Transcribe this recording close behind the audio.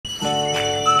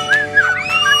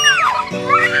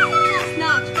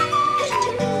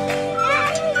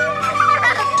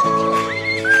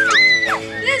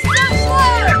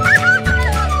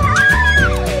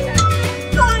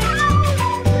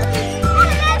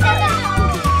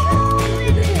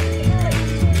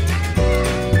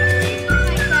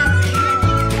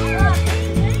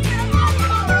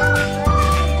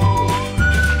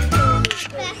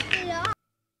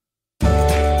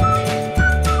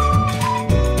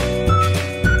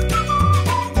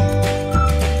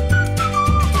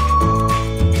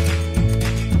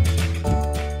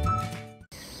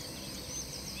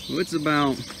It's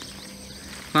about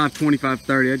 5:20,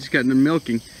 5:30. I just got into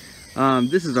milking.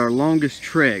 This is our longest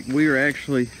trek. We are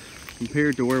actually,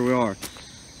 compared to where we are.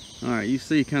 All right, you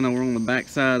see kind of we're on the back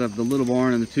side of the little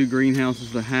barn and the two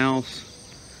greenhouses, the house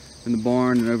and the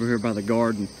barn, and over here by the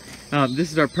garden.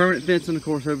 This is our permanent fence, and of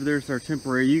course over there is our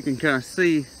temporary. You can kind of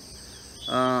see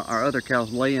our other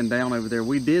cows laying down over there.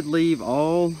 We did leave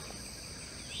all,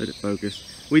 let it focus.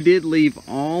 We did leave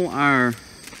all our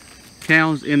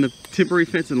cows in the temporary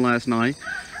fencing last night,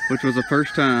 which was the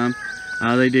first time.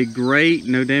 They did great,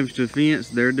 no damage to the fence.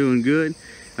 They're doing good.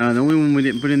 The only one we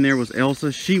didn't put in there was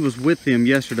Elsa. She was with them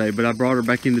yesterday, but I brought her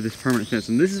back into this permanent fence.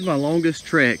 And this is my longest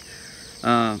trek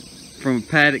from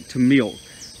paddock to milk.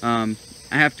 I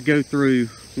have to go through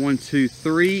 1, 2,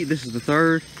 3. This is the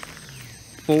third,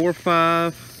 4,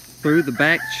 5, through the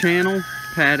back channel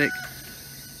paddock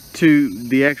to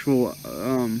the actual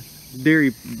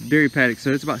dairy paddock.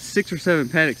 So it's about 6 or 7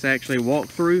 paddocks I actually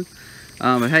walked through.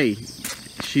 But hey,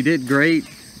 she did great.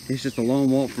 It's just a long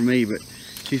walk for me, but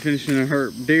she's finishing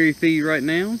her dairy feed right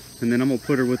now, and then I'm gonna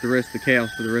put her with the rest of the cows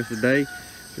for the rest of the day.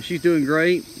 But she's doing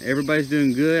great. Everybody's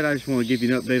doing good. I just want to give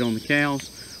you an update on the cows.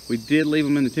 We did leave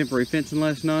them in the temporary fencing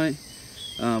last night.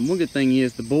 One good thing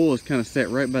is the bull is kind of sat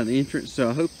right by the entrance, so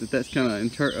I hope that that's kind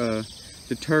of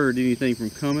deterred anything from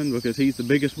coming, because he's the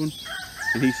biggest one,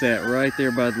 and he sat right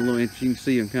there by the little entrance. You can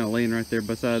see him kind of laying right there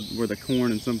beside where the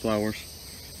corn and sunflowers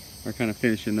are kind of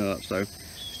finishing up. So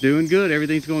it's doing good.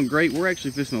 Everything's going great. We're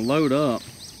actually fixing to load up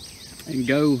and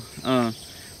go.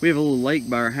 We have a little lake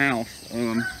by our house.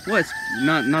 Well, it's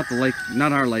not the lake,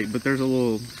 not our lake, but there's a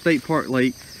little state park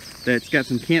lake that's got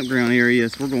some campground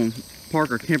areas. We're going to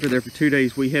park our camper there for 2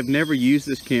 days. We have never used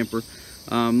this camper.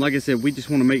 Like I said, we just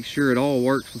want to make sure it all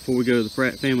works before we go to the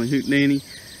Pratt Family Hootenanny,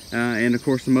 and of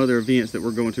course some other events that we're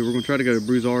going to. We're going to try to go to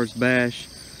Broussard's Bash,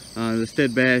 the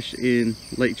Stead Bash in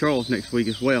Lake Charles next week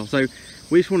as well. So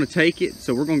we just want to take it.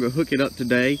 So we're going to go hook it up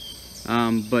today,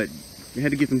 but we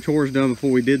had to get some chores done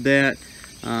before we did that.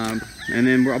 And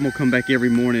then I'm gonna come back every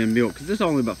morning and milk, because it's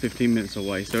only about 15 minutes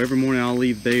away. So every morning I'll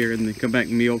leave there and then come back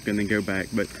and milk and then go back.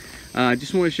 But I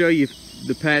just want to show you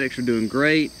the paddocks are doing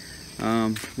great.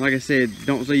 Like I said,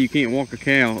 don't say you can't walk a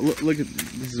cow. Look at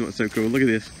this, is what's so cool. Look at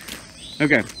this.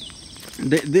 Okay,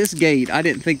 this gate, I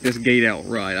didn't think this gate out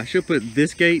right. I should put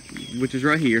this gate, which is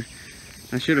right here.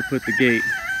 I should have put the gate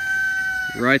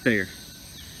right there.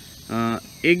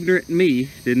 Ignorant me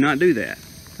did not do that.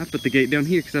 I put the gate down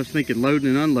here because I was thinking loading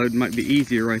and unloading might be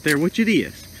easier right there, which it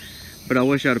is. But I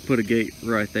wish I'd have put a gate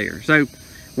right there. So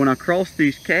when I cross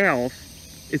these cows,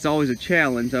 it's always a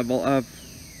challenge. I've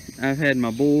had my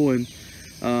bull and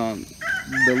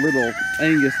the little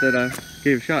Angus that I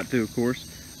gave a shot to, of course,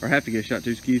 or have to give a shot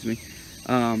to, excuse me.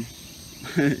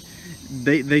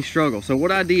 They struggle. So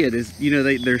what I did is, you know,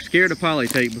 they're scared of poly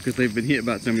tape because they've been hit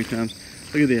about so many times.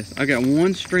 Look at this. I got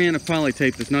one strand of poly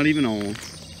tape that's not even on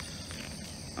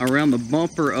around the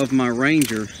bumper of my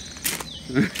Ranger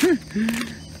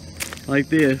like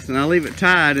this, and I leave it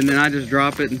tied, and then I just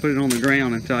drop it and put it on the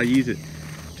ground until I use it.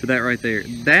 To that right there.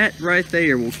 That right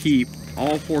there will keep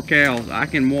all 4 cows. I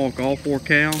can walk all 4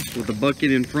 cows with a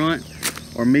bucket in front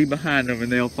or me behind them,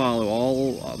 and they'll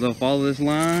follow this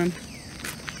line,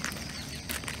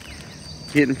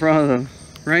 get in front of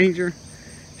the Ranger,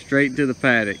 straight to the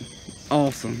paddock.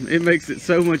 Awesome. It makes it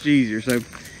so much easier. So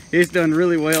it's done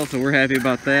really well, so we're happy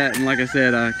about that. And like I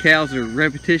said, cows are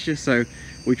repetitious, so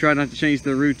we try not to change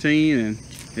the routine, and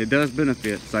it does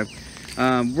benefit. So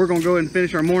we're gonna go ahead and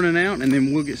finish our morning out, and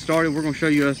then we'll get started. We're gonna show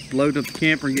you us loading up the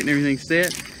camper and getting everything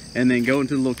set, and then go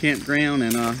into the little campground,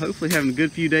 and hopefully having a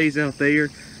good few days out there,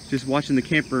 just watching the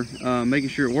camper, making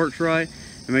sure it works right,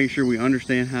 and making sure we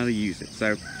understand how to use it.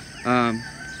 So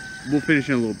we'll finish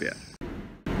in a little bit.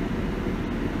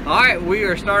 All right, we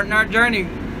are starting our journey.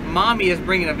 Mommy is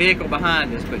bringing a vehicle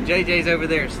behind us, but JJ's over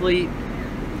there asleep,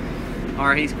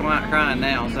 or he's crying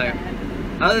now. So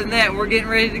other than that, we're getting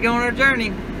ready to go on our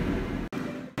journey.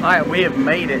 All right, we have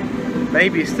made it.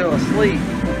 Baby's still asleep.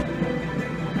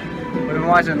 We've been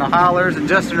watching the Hollers and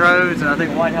Justin Rhodes, and I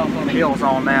think White House on the Hill's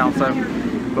on now. So,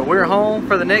 but we're home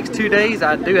for the next 2 days.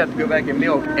 I do have to go back and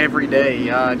milk every day,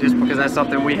 just because that's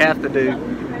something we have to do.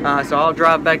 So I'll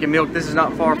drive back and milk. This is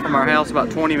not far from our house,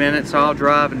 about 20 minutes, so I'll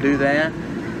drive and do that.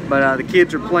 But the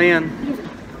kids are playing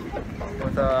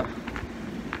with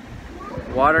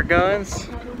water guns,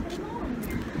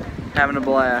 having a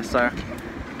blast. So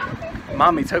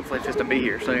Mommy's hopefully just to be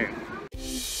here soon.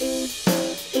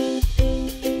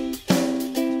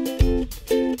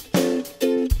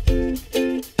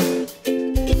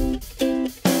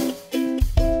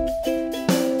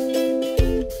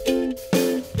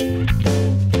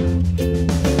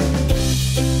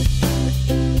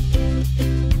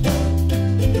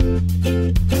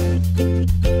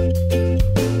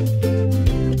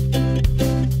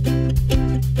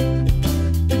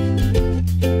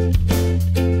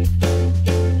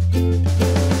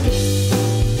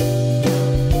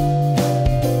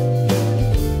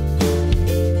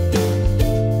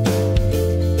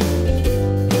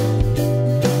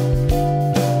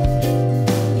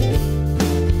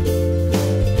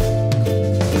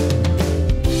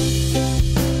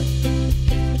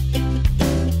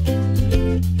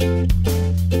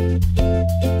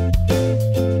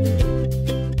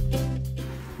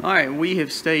 Alright, we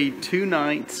have stayed 2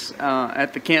 nights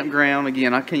at the campground.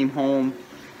 Again, I came home,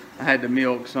 I had to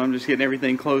milk, so I'm just getting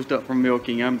everything closed up from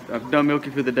milking. I've done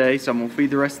milking for the day, so I'm going to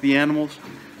feed the rest of the animals,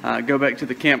 go back to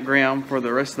the campground for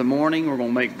the rest of the morning. We're going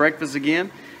to make breakfast again,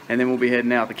 and then we'll be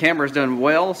heading out. The camera's done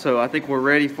well, so I think we're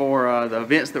ready for the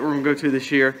events that we're going to go to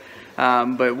this year.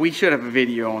 But we should have a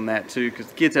video on that too, because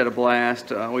the kids had a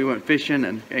blast. We went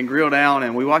fishing and grilled out,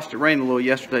 and we watched it rain a little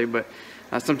yesterday, but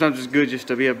sometimes it's good just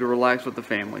to be able to relax with the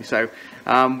family. So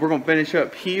we're going to finish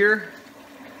up here,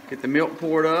 get the milk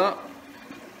poured up.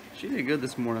 She did good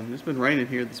this morning. It's been raining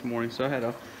here this morning,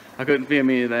 so I couldn't film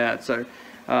any of that. So,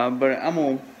 but I'm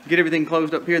going to get everything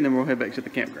closed up here, and then we'll head back to the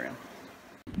campground.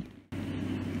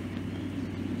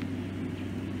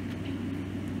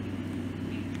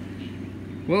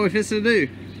 What are we fixing to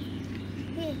do?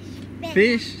 Fish.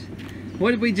 Fish?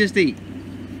 What did we just eat?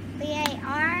 We ate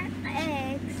our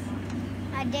eggs,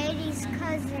 my daddy's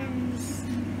cousin's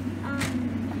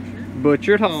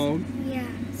butchered hog. Yeah,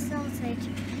 sausage.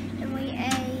 And we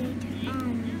ate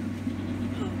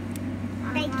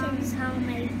bacon's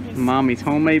homemade biscuits. Mommy's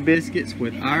homemade biscuits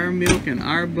with our milk and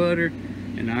our butter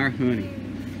and our honey.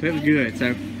 That was good.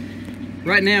 So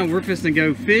right now we're fixing to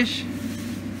go fish.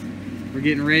 We're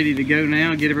getting ready to go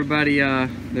now, get everybody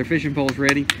their fishing poles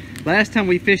ready. Last time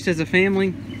we fished as a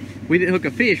family, we didn't hook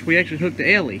a fish, we actually hooked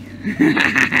Ellie.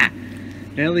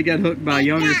 Ellie got hooked by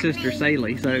younger sister,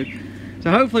 Saley. So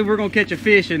hopefully we're gonna catch a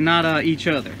fish and not each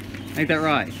other. Ain't that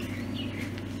right?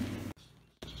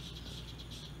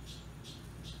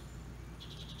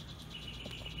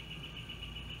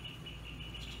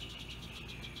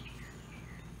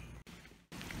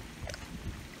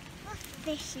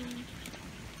 Fishing.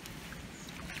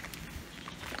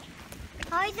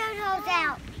 Hold those holes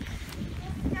out.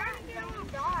 It's starting to get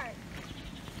dark.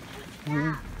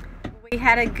 We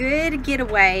had a good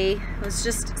getaway.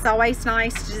 It's always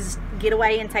nice to just get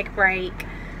away and take a break.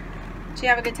 Did you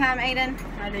have a good time, Aiden?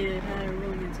 I did. I had a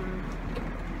really good time.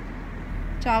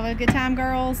 Did y'all have a good time,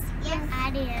 girls? Yes,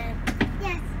 I did.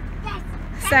 Yes, yes.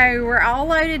 So we're all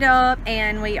loaded up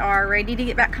and we are ready to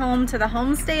get back home to the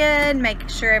homestead, make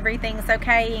sure everything's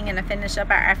okay, and gonna finish up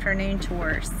our afternoon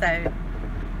chores. So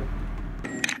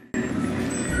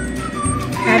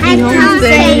happy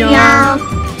homesteading.